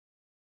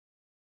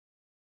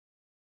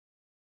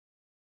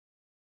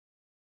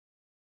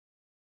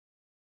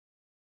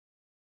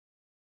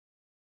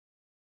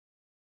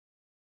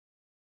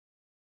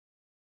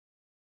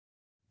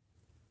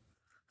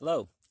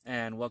Hello,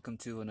 and welcome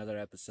to another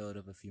episode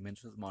of A Few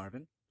Minutes with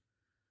Marvin.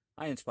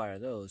 I inspire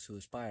those who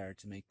aspire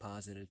to make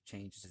positive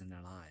changes in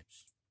their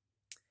lives.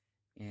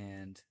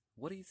 And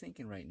what are you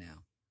thinking right now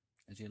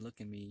as you're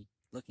looking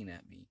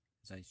at me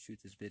as I shoot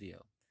this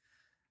video?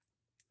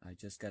 I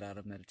just got out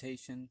of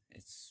meditation.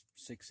 It's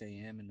 6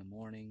 a.m. in the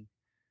morning,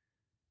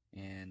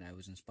 and I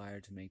was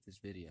inspired to make this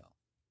video.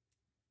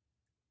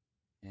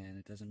 And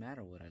it doesn't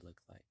matter what I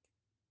look like,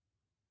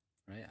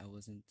 right?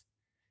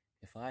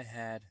 If I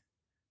had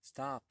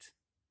stopped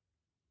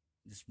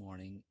this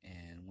morning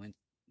and went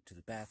to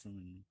the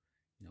bathroom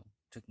and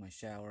took my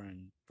shower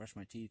and brushed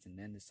my teeth and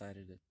then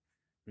decided to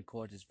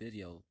record this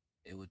video,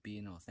 it would be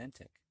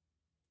inauthentic.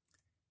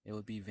 It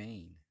would be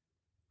vain,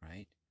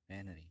 right?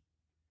 Vanity.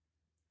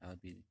 I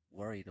would be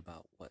worried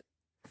about what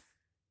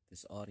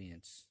this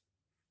audience,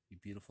 you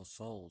beautiful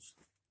souls,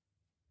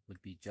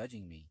 would be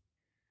judging me,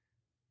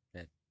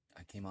 that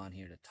I came on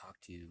here to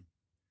talk to you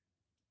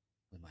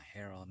with my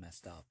hair all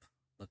messed up,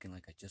 looking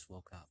like I just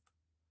woke up.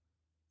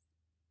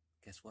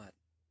 Guess what?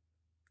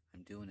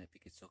 I'm doing it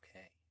because it's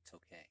okay. It's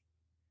okay.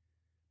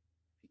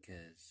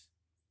 Because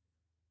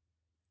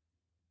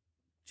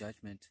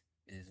judgment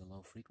is a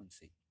low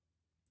frequency.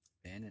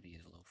 Vanity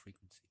is a low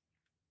frequency.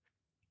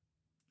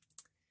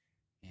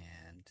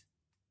 And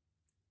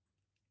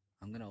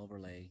I'm going to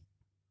overlay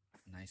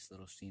a nice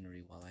little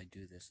scenery while I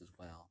do this as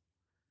well.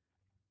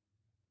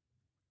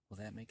 Will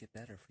that make it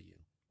better for you?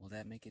 Will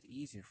that make it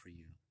easier for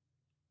you?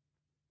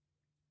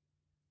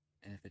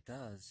 And if it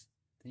does,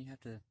 then you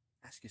have to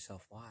ask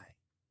yourself why.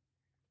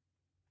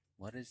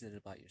 What is it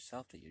about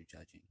yourself that you're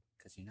judging?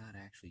 Because you're not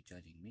actually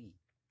judging me.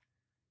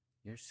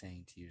 You're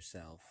saying to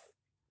yourself,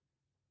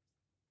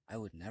 I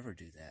would never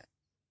do that.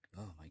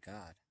 Oh my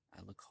God,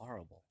 I look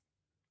horrible.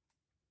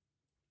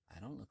 I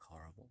don't look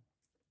horrible.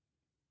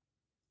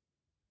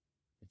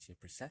 It's your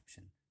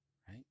perception,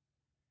 right?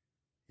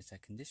 It's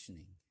that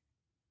conditioning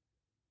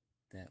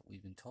that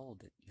we've been told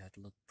that you have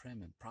to look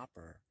prim and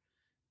proper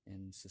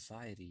in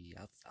society,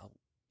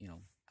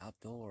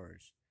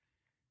 outdoors,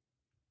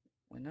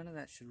 when none of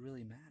that should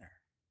really matter.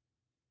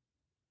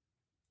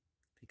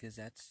 Because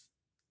that's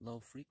low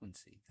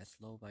frequency, that's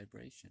low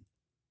vibration.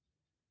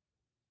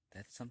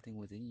 That's something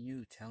within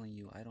you telling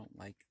you, I don't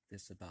like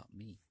this about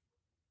me.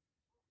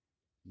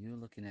 You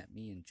looking at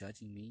me and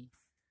judging me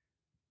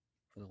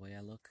for the way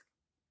I look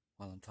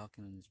while I'm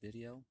talking in this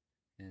video,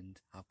 and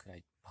how could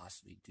I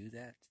possibly do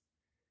that?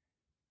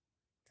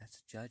 That's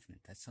a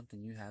judgment. That's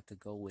something you have to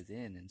go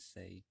within and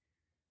say,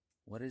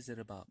 what is it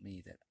about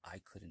me that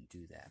I couldn't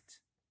do that?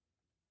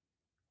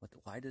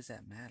 Why does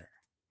that matter?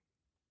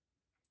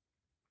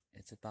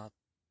 It's about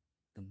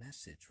the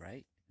message,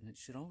 right? And it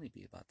should only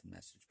be about the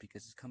message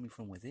because it's coming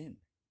from within.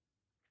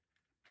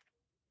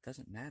 It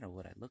doesn't matter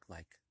what I look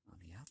like on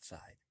the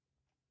outside.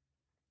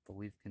 But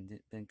we've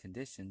been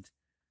conditioned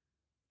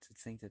to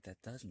think that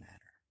that does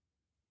matter.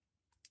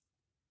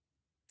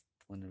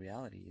 When the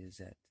reality is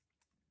that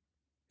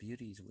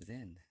beauty is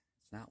within,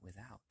 it's not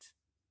without.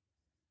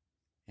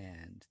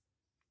 And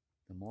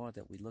the more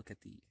that we look at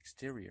the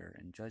exterior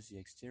and judge the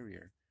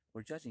exterior,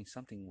 we're judging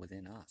something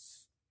within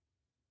us,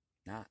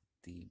 not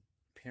the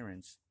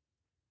appearance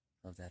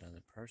of that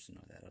other person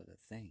or that other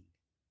thing.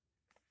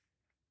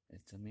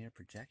 It's a mere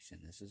projection.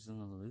 This is an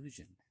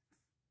illusion.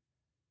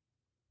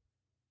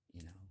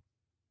 I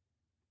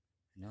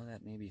know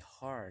that may be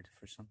hard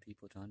for some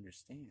people to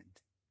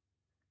understand,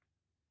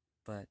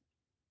 but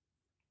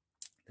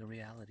the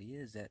reality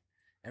is that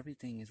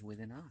everything is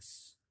within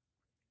us.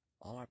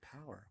 All our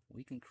power.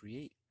 We can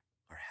create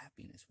our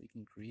happiness. We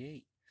can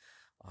create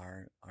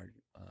our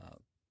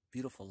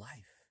beautiful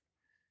life,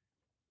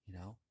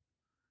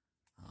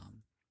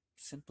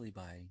 simply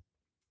by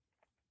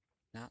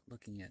not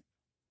looking at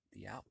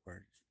the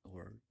outward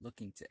or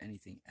looking to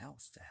anything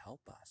else to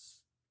help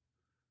us.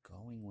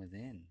 Going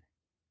within.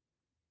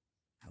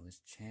 I was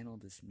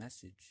channeled this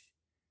message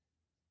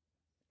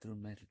through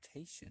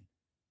meditation,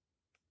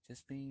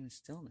 just being in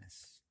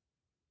stillness.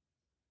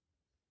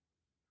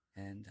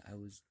 And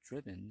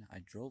I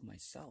drove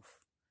myself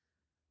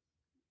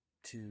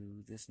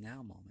to this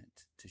now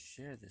moment to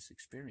share this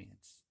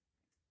experience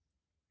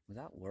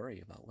without worry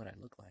about what I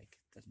look like.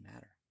 It doesn't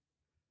matter.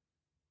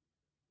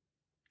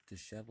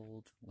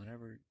 Disheveled,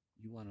 whatever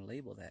you want to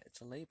label that,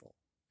 it's a label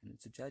and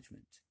it's a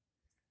judgment.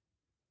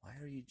 Why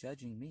are you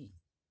judging me?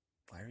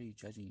 Why are you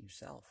judging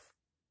yourself?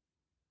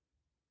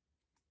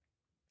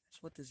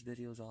 That's what this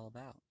video is all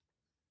about,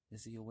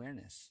 is the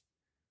awareness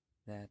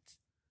that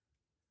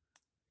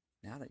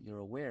now that you're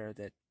aware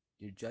that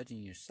you're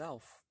judging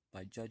yourself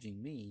by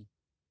judging me,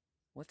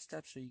 what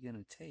steps are you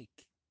going to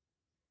take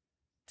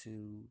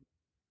to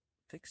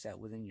fix that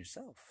within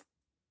yourself?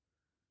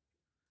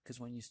 Because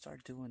when you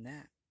start doing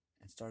that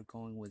and start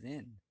going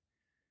within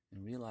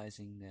and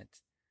realizing that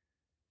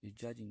you're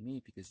judging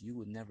me because you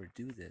would never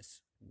do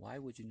this. Why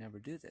would you never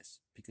do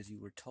this? Because you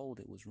were told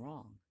it was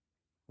wrong.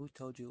 Who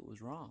told you it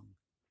was wrong?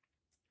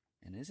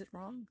 And is it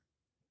wrong?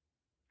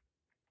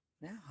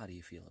 Now how do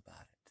you feel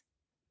about it?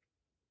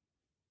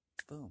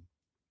 Boom.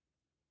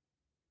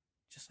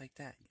 Just like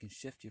that, you can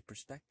shift your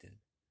perspective.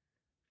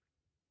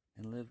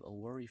 and live a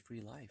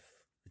worry-free life,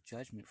 a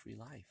judgment-free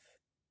life,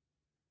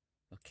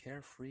 a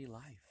carefree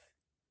life.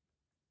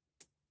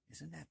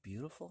 Isn't that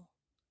beautiful?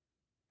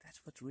 That's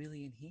what's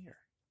really in here.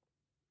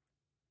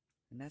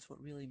 And that's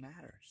what really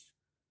matters.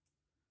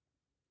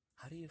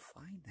 How do you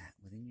find that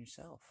within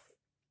yourself?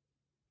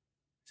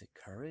 Is it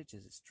courage?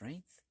 Is it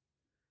strength?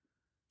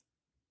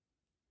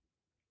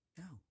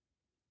 No.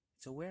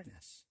 It's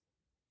awareness.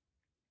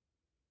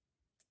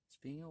 It's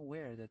being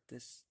aware that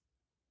this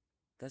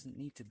doesn't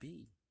need to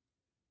be,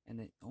 and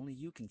that only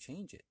you can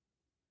change it.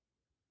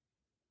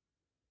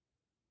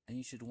 And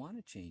you should want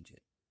to change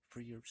it for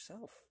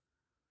yourself,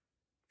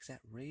 because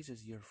that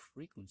raises your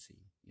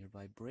frequency, your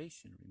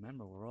vibration.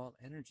 Remember, we're all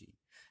energy,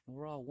 and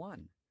we're all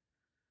one.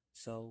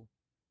 So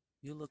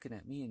you're looking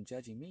at me and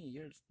judging me,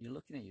 you're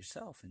looking at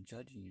yourself and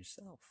judging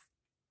yourself.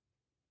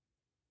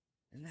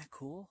 Isn't that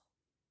cool?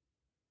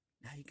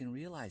 Now you can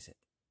realize it.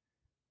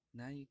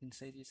 Now you can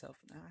say to yourself,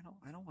 no,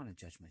 I don't want to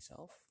judge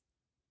myself.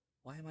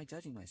 Why am I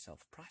judging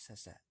myself?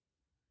 Process that.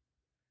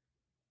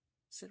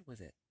 Sit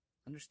with it.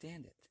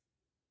 Understand it.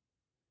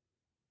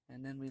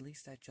 And then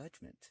release that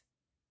judgment.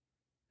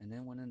 And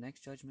then when the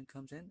next judgment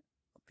comes in,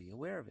 be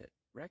aware of it.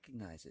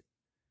 Recognize it.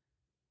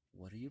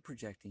 What are you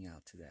projecting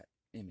out to that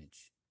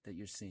image that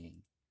you're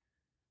seeing?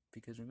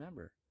 Because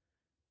remember,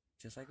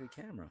 just like a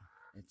camera,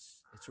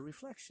 it's a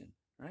reflection,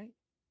 right?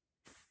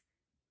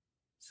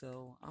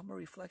 So I'm a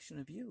reflection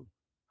of you.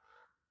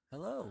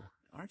 Hello,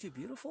 aren't you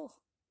beautiful?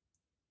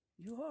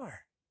 You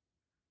are.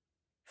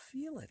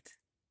 Feel it.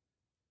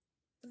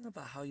 It's not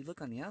about how you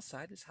look on the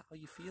outside, it's how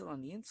you feel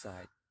on the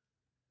inside.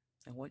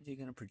 And what you're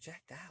going to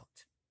project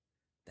out.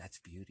 That's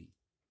beauty.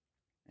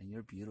 And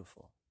you're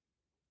beautiful.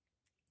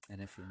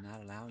 And if you're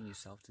not allowing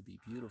yourself to be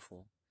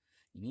beautiful,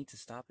 you need to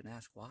stop and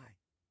ask why.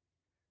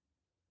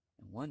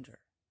 And wonder.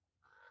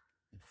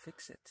 And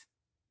fix it.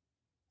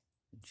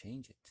 And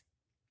change it.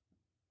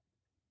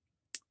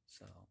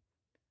 So,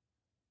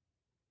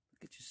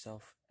 look at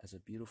yourself as a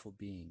beautiful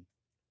being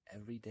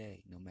every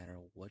day, no matter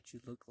what you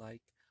look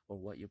like or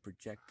what you're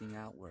projecting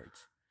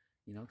outwards.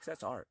 You know, because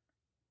that's art.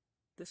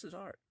 This is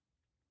art.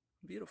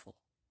 Beautiful.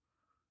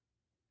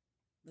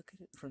 Look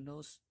at it from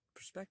those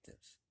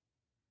perspectives.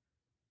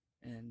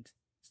 And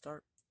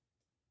start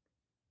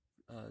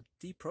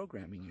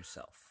deprogramming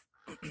yourself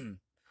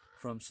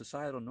from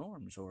societal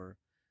norms or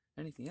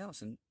anything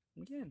else. And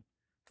again,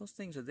 those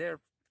things are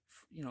there,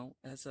 you know,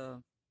 as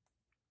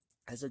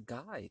a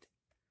guide,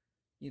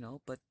 you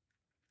know, but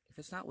if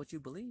it's not what you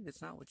believe,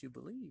 it's not what you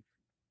believe.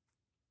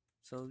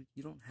 So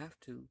you don't have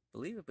to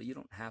believe it, but you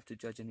don't have to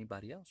judge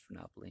anybody else for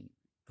not believing,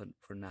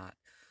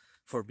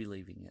 for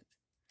believing it.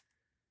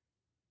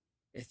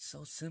 It's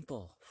so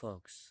simple,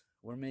 folks.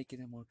 We're making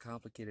it more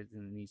complicated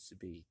than it needs to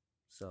be.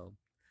 So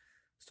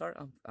start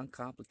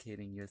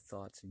uncomplicating your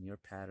thoughts and your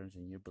patterns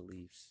and your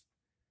beliefs,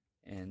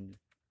 and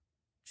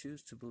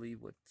choose to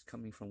believe what's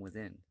coming from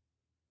within,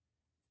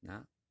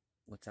 not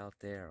what's out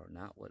there or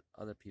not what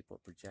other people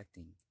are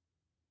projecting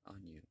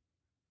on you,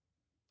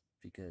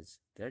 because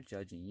they're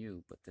judging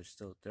you, but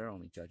they're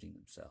only judging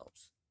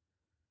themselves.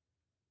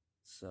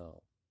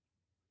 So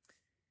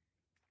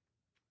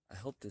I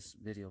hope this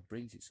video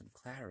brings you some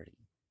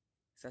clarity,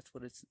 because that's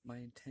what my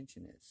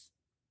intention is.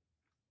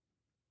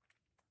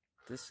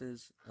 This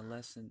is a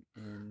lesson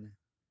in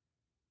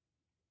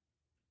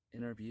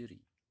inner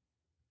beauty.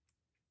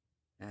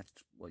 That's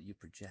what you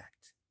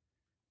project,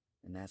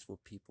 and that's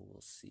what people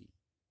will see.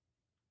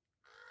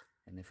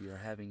 And if you are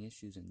having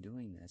issues in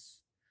doing this,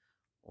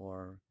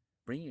 or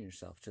bringing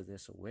yourself to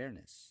this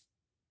awareness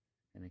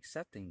and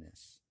accepting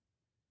this,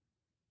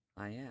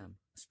 I am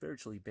a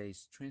spiritually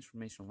based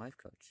transformational life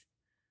coach.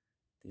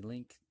 The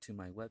link to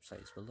my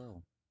website is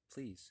below.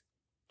 Please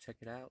check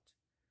it out.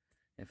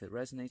 If it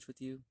resonates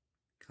with you,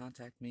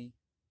 contact me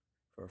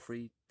for a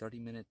free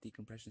 30-minute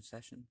decompression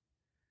session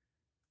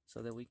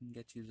so that we can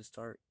get you to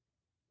start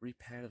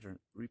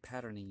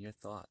repatterning your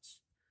thoughts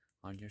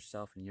on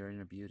yourself and your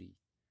inner beauty,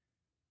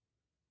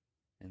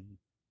 and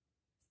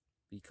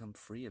become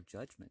free of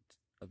judgment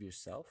of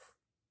yourself,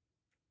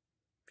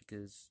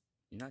 because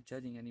you're not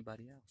judging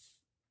anybody else.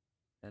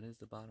 That is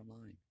the bottom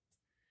line.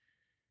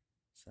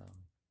 So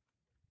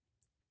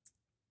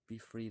be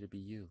free to be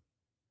you.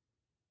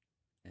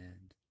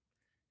 And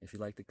if you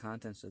like the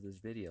contents of this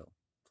video,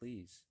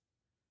 please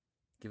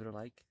give it a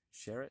like,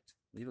 share it,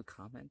 leave a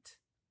comment.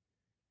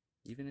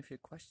 Even if you're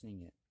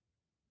questioning it,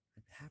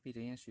 I'm happy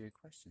to answer your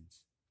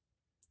questions.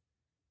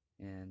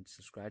 And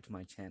subscribe to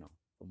my channel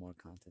for more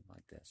content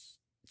like this.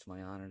 It's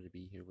my honor to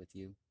be here with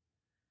you.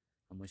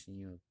 I'm wishing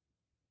you an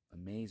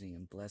amazing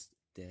and blessed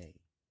day.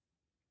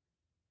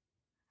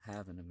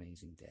 Have an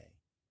amazing day.